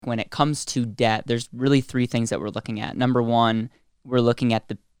when it comes to debt, there's really three things that we're looking at. Number one, we're looking at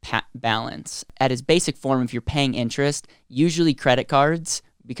the balance. At its basic form, if you're paying interest, usually credit cards,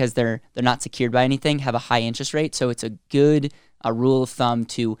 because they're not secured by anything, have a high interest rate. So it's a good rule of thumb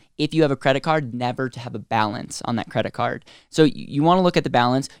to, if you have a credit card, never to have a balance on that credit card. So you want to look at the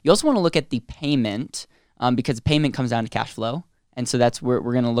balance. You also want to look at the payment, because payment comes down to cash flow. And so that's where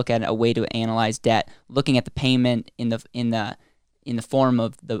we're going to look at a way to analyze debt, looking at the payment in the form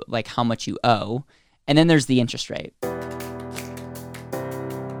of the like how much you owe. And then there's the interest rate.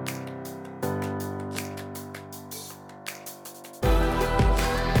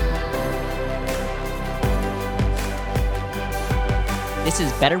 This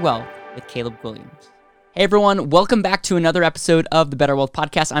is Better Wealth with Caleb Williams. Hey everyone, welcome back to another episode of the Better Wealth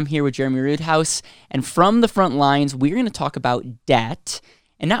Podcast. I'm here with Jeremy Roodhouse, and from the front lines, we're going to talk about debt,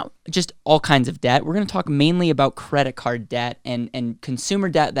 and not just all kinds of debt. We're going to talk mainly about credit card debt and consumer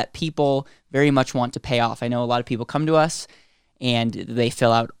debt that people very much want to pay off. I know a lot of people come to us and they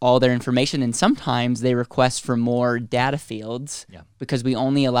fill out all their information, and sometimes they request for more data fields because we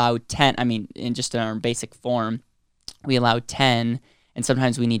only allow 10. In our basic form, we allow 10. And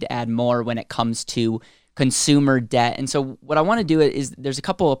sometimes we need to add more when it comes to consumer debt. And so what I want to do is there's a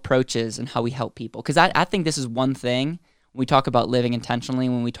couple approaches in how we help people. Because I think this is one thing when we talk about living intentionally,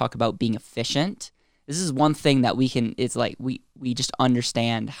 when we talk about being efficient, this is one thing that we can, it's like we just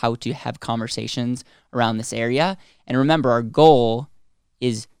understand how to have conversations around this area. And remember, our goal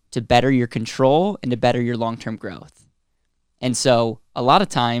is to better your control and to better your long-term growth. And so a lot of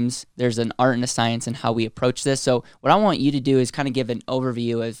times there's an art and a science in how we approach this. So what I want you to do is kind of give an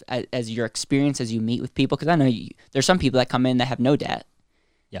overview as your experience as you meet with people. Because I know there's some people that come in that have no debt.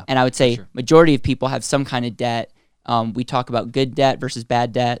 Yeah, and I would say majority of people have some kind of debt. We talk about good debt versus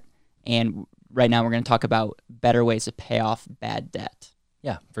bad debt. And right now we're going to talk about better ways to pay off bad debt.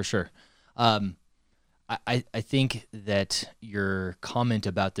 Yeah, for sure. I think that your comment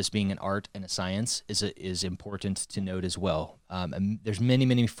about this being an art and a science is important to note as well. There's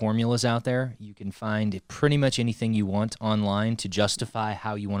many formulas out there. You can find pretty much anything you want online to justify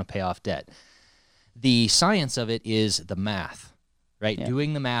how you want to pay off debt. The science of it is the math, right? Yeah.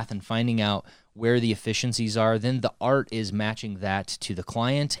 Doing the math and finding out where the efficiencies are. Then the art is matching that to the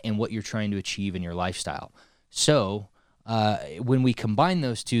client and what you're trying to achieve in your lifestyle. So when we combine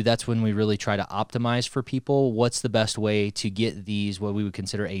those two, that's when we really try to optimize for people. What's the best way to get these, what we would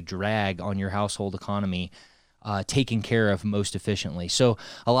consider a drag on your household economy, taken care of most efficiently? So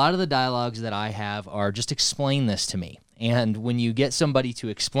a lot of the dialogues that I have are just explain this to me. And when you get somebody to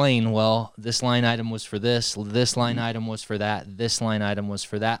explain, well, this line item was for this line item was for that, this line item was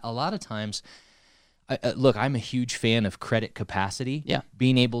for that, a lot of times, look, I'm a huge fan of credit capacity. Yeah.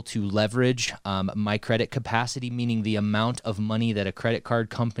 Being able to leverage my credit capacity, meaning the amount of money that a credit card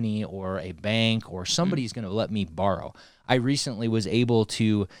company or a bank or somebody's going to let me borrow. I recently was able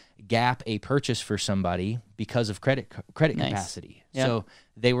to gap a purchase for somebody because of credit capacity. Yeah. So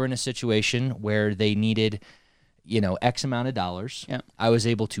they were in a situation where they needed, X amount of dollars. Yeah. I was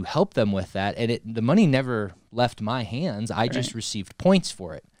able to help them with that, and the money never left my hands. I just received points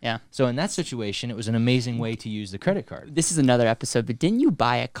for it. Yeah. So in that situation, it was an amazing way to use the credit card. This is another episode, but didn't you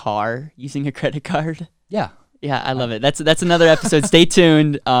buy a car using a credit card? Yeah. Yeah, I love it. That's another episode. Stay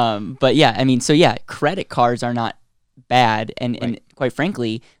tuned. But yeah, credit cards are not bad, and quite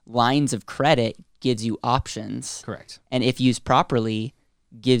frankly, lines of credit gives you options. Correct. And if used properly,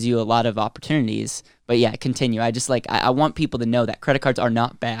 gives you a lot of opportunities. But yeah, continue. I want people to know that credit cards are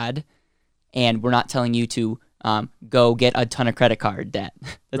not bad, and we're not telling you to go get a ton of credit card debt.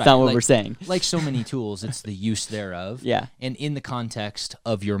 That's not what we're saying. Like so many tools, it's the use thereof. Yeah. And in the context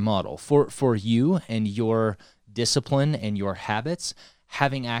of your model. For you and your discipline and your habits,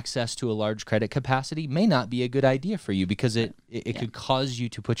 having access to a large credit capacity may not be a good idea for you because it could cause you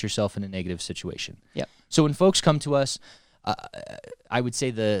to put yourself in a negative situation. Yep. So when folks come to us, I would say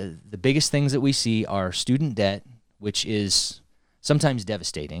the biggest things that we see are student debt, which is sometimes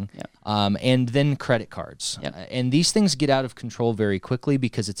devastating, and then credit cards. And these things get out of control very quickly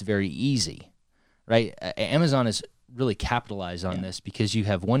because it's very easy, right? Amazon has really capitalized on this because you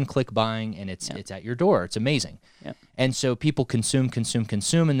have one-click buying and it's at your door. It's amazing. And so people consume,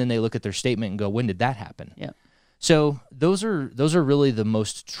 and then they look at their statement and go, when did that happen? So those are really the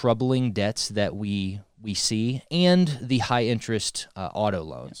most troubling debts that we see, and the high interest auto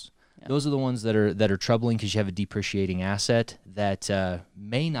loans. Those are the ones that are troubling because you have a depreciating asset that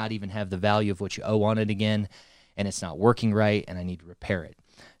may not even have the value of what you owe on it again, and it's not working right, and I need to repair it.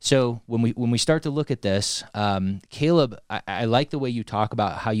 So when we start to look at this, Caleb, I like the way you talk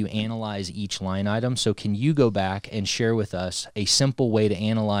about how you analyze each line item. So can you go back and share with us a simple way to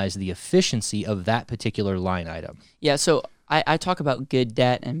analyze the efficiency of that particular line item? Yeah, so I talk about good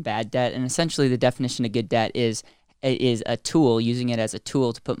debt and bad debt, and essentially the definition of good debt is a tool, using it as a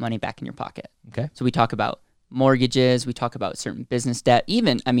tool to put money back in your pocket. Okay. So we talk about mortgages, we talk about certain business debt,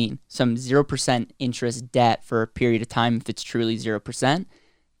 even, some 0% interest debt for a period of time, if it's truly 0%,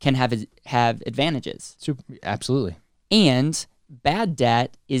 can have advantages. Absolutely. And bad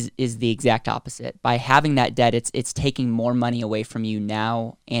debt is the exact opposite. By having that debt, it's taking more money away from you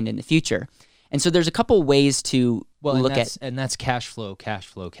now and in the future. And so there's a couple ways to look at, and that's cash flow.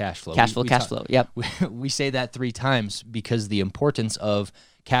 Yep. We say that 3 times because the importance of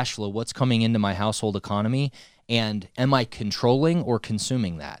cash flow, what's coming into my household economy, and am I controlling or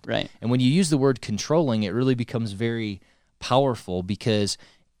consuming that? Right. And when you use the word controlling, it really becomes very powerful, because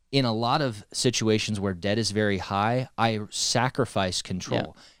in a lot of situations where debt is very high, I sacrifice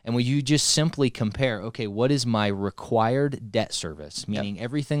control. Yeah. And when you just simply compare, okay, what is my required debt service, meaning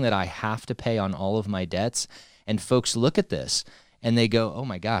everything that I have to pay on all of my debts, and folks look at this and they go, oh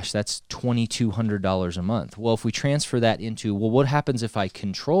my gosh, that's $2,200 a month. Well, if we transfer that into, well, what happens if I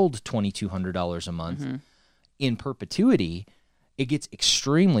controlled $2,200 a month in perpetuity? It gets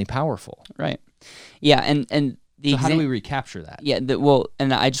extremely powerful. Right. Yeah, and so how do we recapture that? Yeah,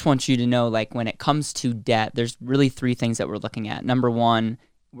 and I just want you to know, like, when it comes to debt, there's really 3 things that we're looking at. Number 1,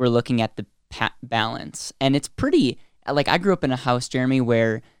 we're looking at the balance. And it's pretty, like, I grew up in a house, Jeremy,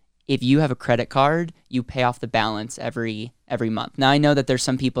 where if you have a credit card, you pay off the balance every month. Now, I know that there's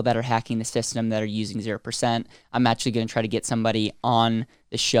some people that are hacking the system that are using 0%. I'm actually going to try to get somebody on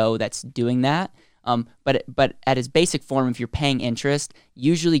the show that's doing that. But at its basic form, if you're paying interest,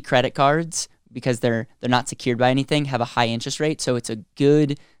 usually credit cards, because they're not secured by anything, have a high interest rate. So it's a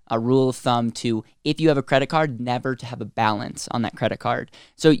good rule of thumb to, if you have a credit card, never to have a balance on that credit card.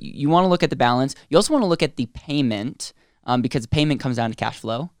 So you want to look at the balance. You also want to look at the payment, because the payment comes down to cash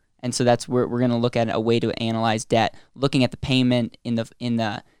flow. And so that's where we're going to look at a way to analyze debt, looking at the payment in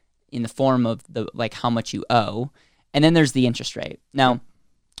the form of how much you owe. And then there's the interest rate. Now,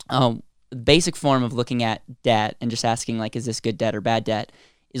 the basic form of looking at debt and just asking, like, is this good debt or bad debt,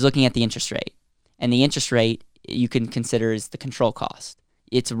 is looking at the interest rate. And the interest rate you can consider is the control cost.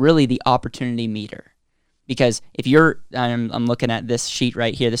 It's really the opportunity meter. Because if I'm looking at this sheet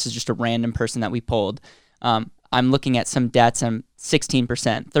right here, this is just a random person that we pulled. I'm looking at some debts, 16%,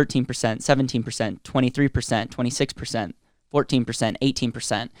 13%, 17%, 23%, 26%, 14%,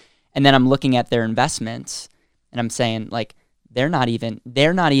 18%. And then I'm looking at their investments, and I'm saying, like, they're not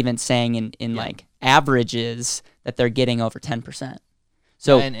even saying in like averages that they're getting over 10%.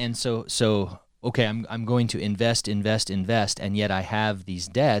 So okay, I'm going to invest, and yet I have these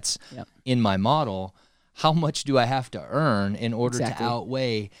debts in my model. How much do I have to earn in order to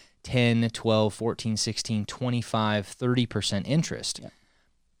outweigh 10, 12, 14, 16, 25, 30% interest?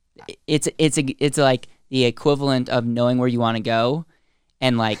 Yeah. It's like the equivalent of knowing where you want to go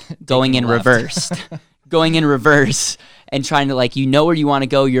and, like, going in reverse. Going in reverse and trying to, like, where you want to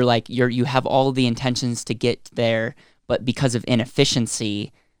go, you have all the intentions to get there, but because of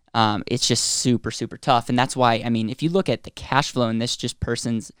inefficiency, it's just super, super tough. And that's why, if you look at the cash flow in this just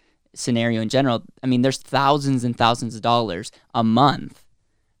person's scenario in general, there's thousands and thousands of dollars a month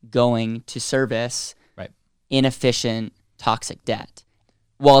going to service inefficient, toxic debt.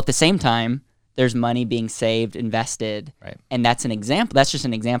 While at the same time, there's money being saved, invested, and that's an example. That's just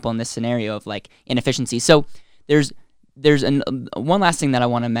an example in this scenario of, like, inefficiency. So there's one last thing that I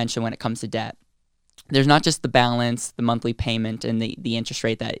want to mention when it comes to debt. There's not just the balance, the monthly payment, and the interest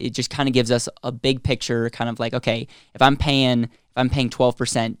rate. That it just kind of gives us a big picture, kind of like, okay, if I'm paying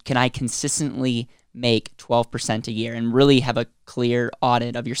 12%, can I consistently make 12% a year and really have a clear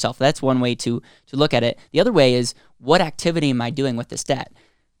audit of yourself? That's one way to look at it. The other way is, what activity am I doing with this debt?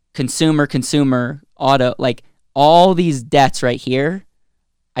 Consumer, auto, like, all these debts right here,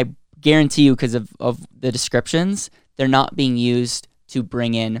 I guarantee you, because of the descriptions, they're not being used to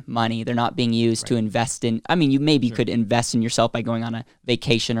bring in money. They're not being used to invest in. You maybe could invest in yourself by going on a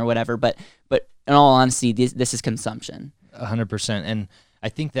vacation or whatever, but in all honesty, this is consumption. 100%. And I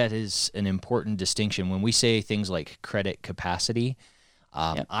think that is an important distinction. When we say things like credit capacity,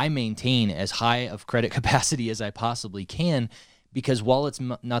 I maintain as high of credit capacity as I possibly can, because while it's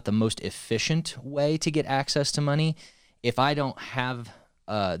not the most efficient way to get access to money, if I don't have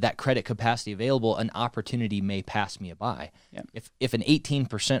that credit capacity available, an opportunity may pass me by. Yeah. If an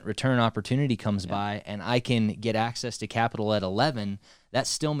 18% return opportunity comes by and I can get access to capital at 11, that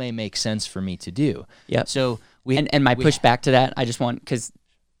still may make sense for me to do. Yeah. So my pushback to that, I just want, because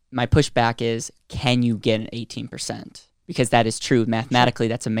my pushback is, can you get an 18%? Because that is true. Mathematically,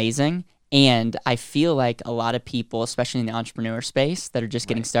 that's amazing. And I feel like a lot of people, especially in the entrepreneur space that are just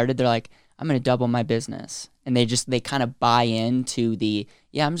getting started, they're like, I'm going to double my business. And they kind of buy into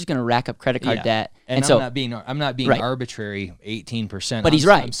I'm just going to rack up credit card debt. And so I'm not being arbitrary, 18%. But he's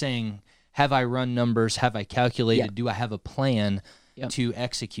right. I'm saying, have I run numbers? Have I calculated? Do I have a plan to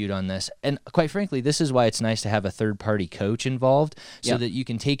execute on this? And quite frankly, this is why it's nice to have a third-party coach involved, so that you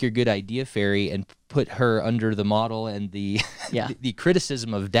can take your good idea fairy and put her under the model and the the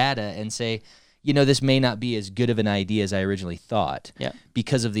criticism of data and say, this may not be as good of an idea as I originally thought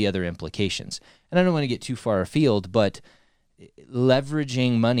because of the other implications. And I don't want to get too far afield, but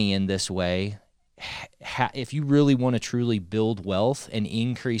leveraging money in this way, if you really want to truly build wealth and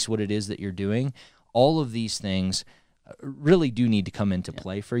increase what it is that you're doing, all of these things really do need to come into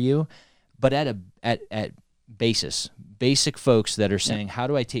play for you. But at basic folks that are saying, how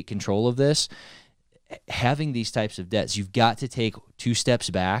do I take control of this? Having these types of debts, you've got to take 2 steps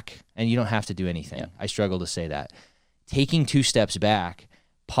back, and you don't have to do anything. I struggle to say that. Taking 2 steps back,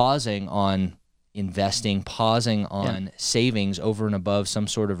 pausing on investing, pausing on savings over and above some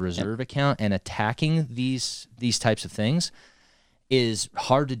sort of reserve account, and attacking these types of things is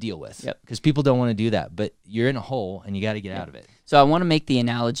hard to deal with because people don't want to do that. But you're in a hole, and you got to get out of it. So I want to make the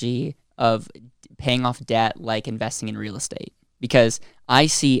analogy of paying off debt like investing in real estate, because I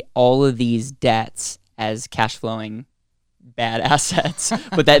see all of these debts as cash flowing bad assets,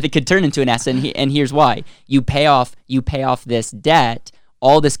 but that they could turn into an asset. And here's why: you pay off this debt,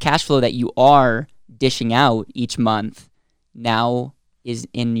 all this cash flow that you are dishing out each month now is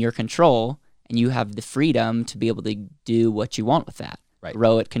in your control, and you have the freedom to be able to do what you want with that.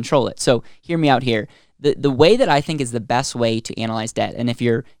 Grow it, control it. So hear me out here. The way that I think is the best way to analyze debt, and if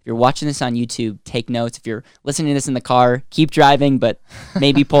you're watching this on YouTube, take notes. If you're listening to this in the car, keep driving, but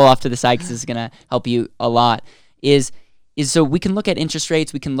maybe pull off to the side because this is going to help you a lot, is so we can look at interest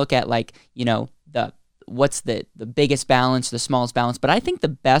rates, we can look at what's the biggest balance, the smallest balance, but I think the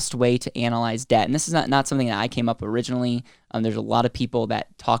best way to analyze debt, and this is not something that I came up with originally, there's a lot of people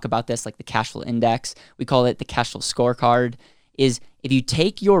that talk about this, like the cash flow index, we call it the cash flow scorecard, is if you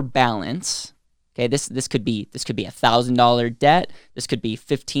take your balance. Okay, this could be $1,000 debt. This could be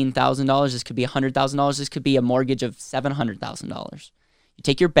 $15,000. This could be $100,000. This could be a mortgage of $700,000. You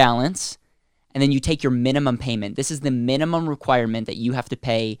take your balance, and then you take your minimum payment. This is the minimum requirement that you have to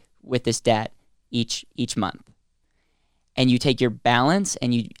pay with this debt each month. And you take your balance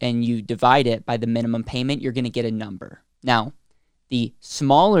and you divide it by the minimum payment. You're going to get a number. Now, the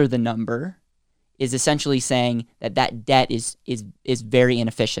smaller the number is essentially saying that debt is very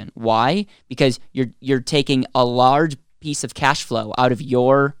inefficient. Why? Because you're taking a large piece of cash flow out of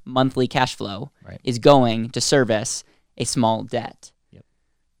your monthly cash flow is going to service a small debt.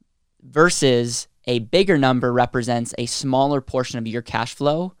 Versus a bigger number represents a smaller portion of your cash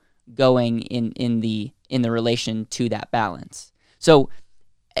flow going in the relation to that balance. So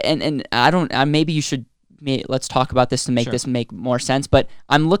and maybe you should let's talk about this to make this make more sense, but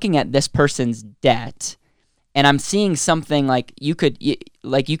I'm looking at this person's debt and I'm seeing something like you could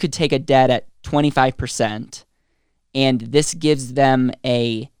take a debt at 25% and this gives them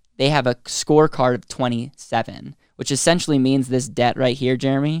they have a scorecard of 27, which essentially means this debt right here,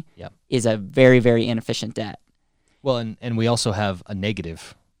 Jeremy, is a very, very inefficient debt. Well, and we also have a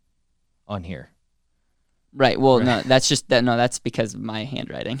negative on here. Right. Well, no, that's just that. No, that's because of my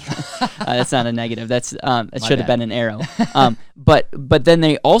handwriting. That's not a negative. That's it should have been an arrow. But then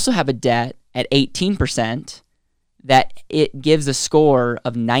they also have a debt at 18% that it gives a score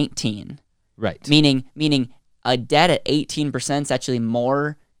of 19. Right. Meaning a debt at 18% is actually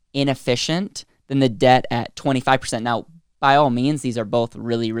more inefficient than the debt at 25%. Now, by all means, these are both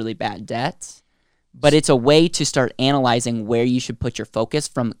really, really bad debts, but it's a way to start analyzing where you should put your focus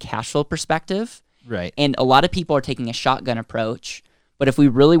from a cash flow perspective. Right. And a lot of people are taking a shotgun approach, but if we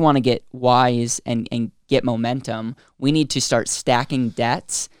really want to get wise and get momentum, we need to start stacking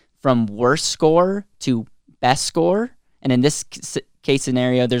debts from worst score to best score. And in this case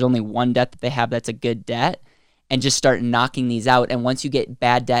scenario, there's only one debt that they have that's a good debt, and just start knocking these out. And once you get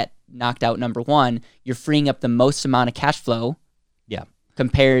bad debt knocked out, number one, you're freeing up the most amount of cash flow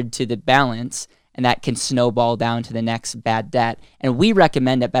compared to the balance, and that can snowball down to the next bad debt. And we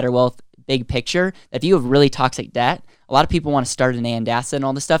recommend at Better Wealth, big picture, that if you have really toxic debt, a lot of people want to start an and asset and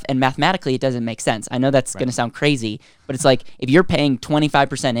all this stuff, and mathematically it doesn't make sense. I know that's going to sound crazy, but it's like if you're paying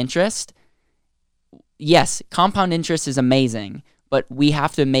 25% interest, yes, compound interest is amazing, but we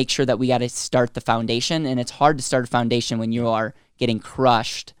have to make sure that we got to start the foundation, and it's hard to start a foundation when you are getting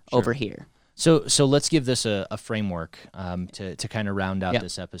crushed over here. So let's give this a framework to kind of round out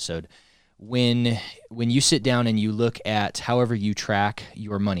this episode. When you sit down and you look at however you track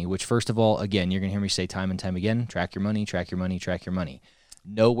your money, which first of all, again, you're going to hear me say time and time again, track your money, track your money, track your money.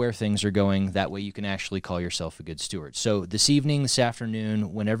 Know where things are going. That way you can actually call yourself a good steward. So this evening, this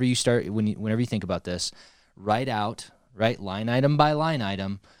afternoon, whenever you think about this, write out, line item by line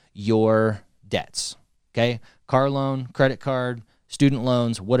item, your debts, okay? Car loan, credit card, student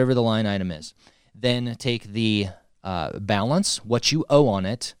loans, whatever the line item is. Then take the balance, what you owe on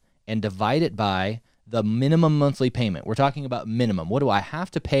it, and divide it by the minimum monthly payment. We're talking about minimum. What do I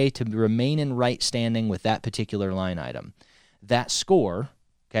have to pay to remain in right standing with that particular line item? That score,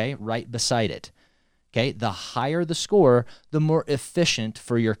 okay, right beside it. Okay, the higher the score, the more efficient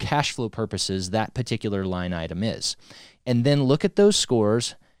for your cash flow purposes that particular line item is. And then look at those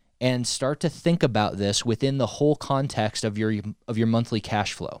scores and start to think about this within the whole context of your monthly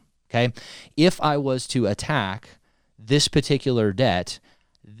cash flow. Okay, if I was to attack this particular debt,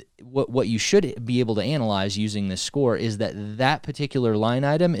 what you should be able to analyze using this score is that particular line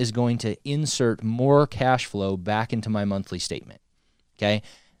item is going to insert more cash flow back into my monthly statement. Okay,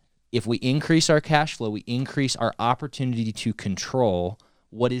 if we increase our cash flow, we increase our opportunity to control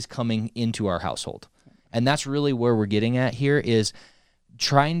what is coming into our household. And that's really where we're getting at here, is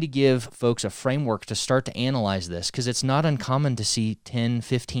trying to give folks a framework to start to analyze this, because it's not uncommon to see 10,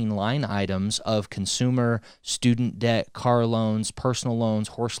 15 line items of consumer, student debt, car loans, personal loans,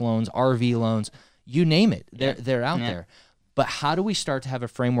 horse loans, RV loans, you name it. They're out there. But how do we start to have a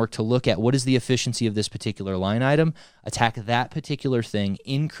framework to look at what is the efficiency of this particular line item, attack that particular thing,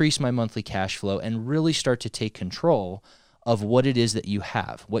 increase my monthly cash flow, and really start to take control of what it is that you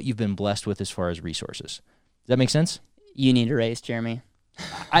have, what you've been blessed with as far as resources. Does that make sense? You need a raise, Jeremy.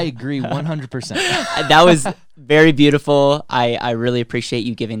 I agree 100%. That was very beautiful. I really appreciate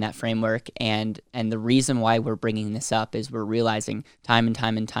you giving that framework. And the reason why we're bringing this up is we're realizing time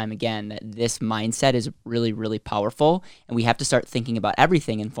and time again that this mindset is really, really powerful. And we have to start thinking about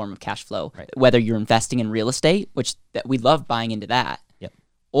everything in form of cash flow, whether you're investing in real estate, which we love buying into that,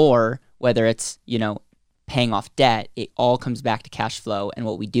 or whether it's, paying off debt. It all comes back to cash flow and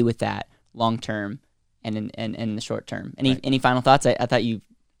what we do with that long term and in the short term. Any final thoughts? I thought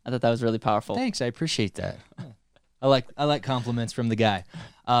that was really powerful. Thanks, I appreciate that. I like compliments from the guy.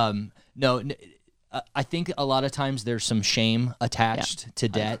 No, I think a lot of times there's some shame attached to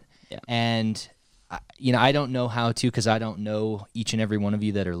debt, and I don't know how to, because I don't know each and every one of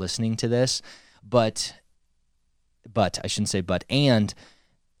you that are listening to this, but I shouldn't say but, and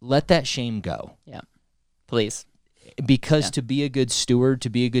let that shame go. Yeah, please. Because to be a good steward, to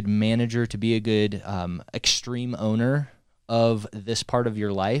be a good manager, to be a good extreme owner of this part of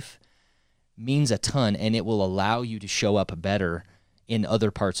your life means a ton, and it will allow you to show up better in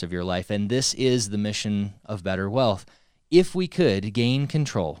other parts of your life. And this is the mission of Better Wealth. If we could gain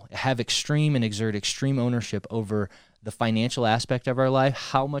control, have extreme and exert extreme ownership over the financial aspect of our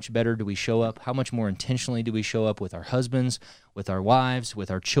life, how much better do we show up? How much more intentionally do we show up with our husbands, with our wives,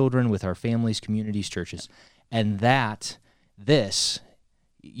 with our children, with our families, communities, churches? And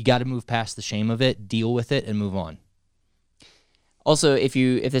you got to move past the shame of it, deal with it, and move on. Also, if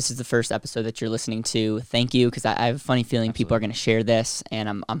this is the first episode that you're listening to, thank you, because I have a funny feeling people are going to share this, and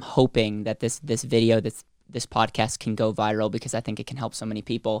I'm hoping that this video, this podcast can go viral, because I think it can help so many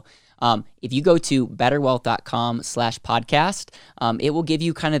people. If you go to betterwealth.com/podcast, it will give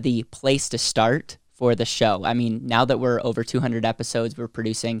you kind of the place to start for the show. I mean, now that we're over 200 episodes, we're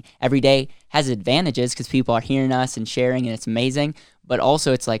producing every day, has advantages because people are hearing us and sharing, and it's amazing. But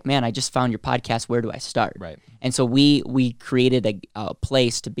also it's like, man, I just found your podcast. Where do I start? Right. And so we created a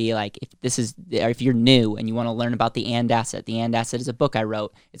place to be like, if you're new and you want to learn about the And Asset is a book I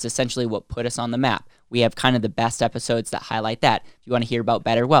wrote. It's essentially what put us on the map. We have kind of the best episodes that highlight that. If you want to hear about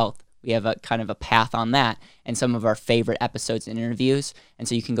Better Wealth, we have a kind of a path on that and some of our favorite episodes and interviews. And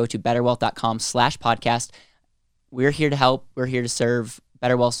so you can go to betterwealth.com/podcast. We're here to help. We're here to serve.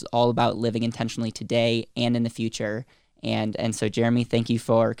 Better Wealth is all about living intentionally today and in the future. And so, Jeremy, thank you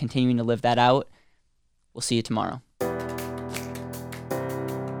for continuing to live that out. We'll see you tomorrow.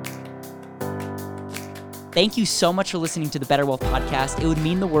 Thank you so much for listening to the Better Wealth Podcast. It would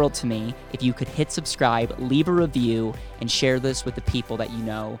mean the world to me if you could hit subscribe, leave a review, and share this with the people that you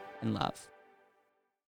know and love.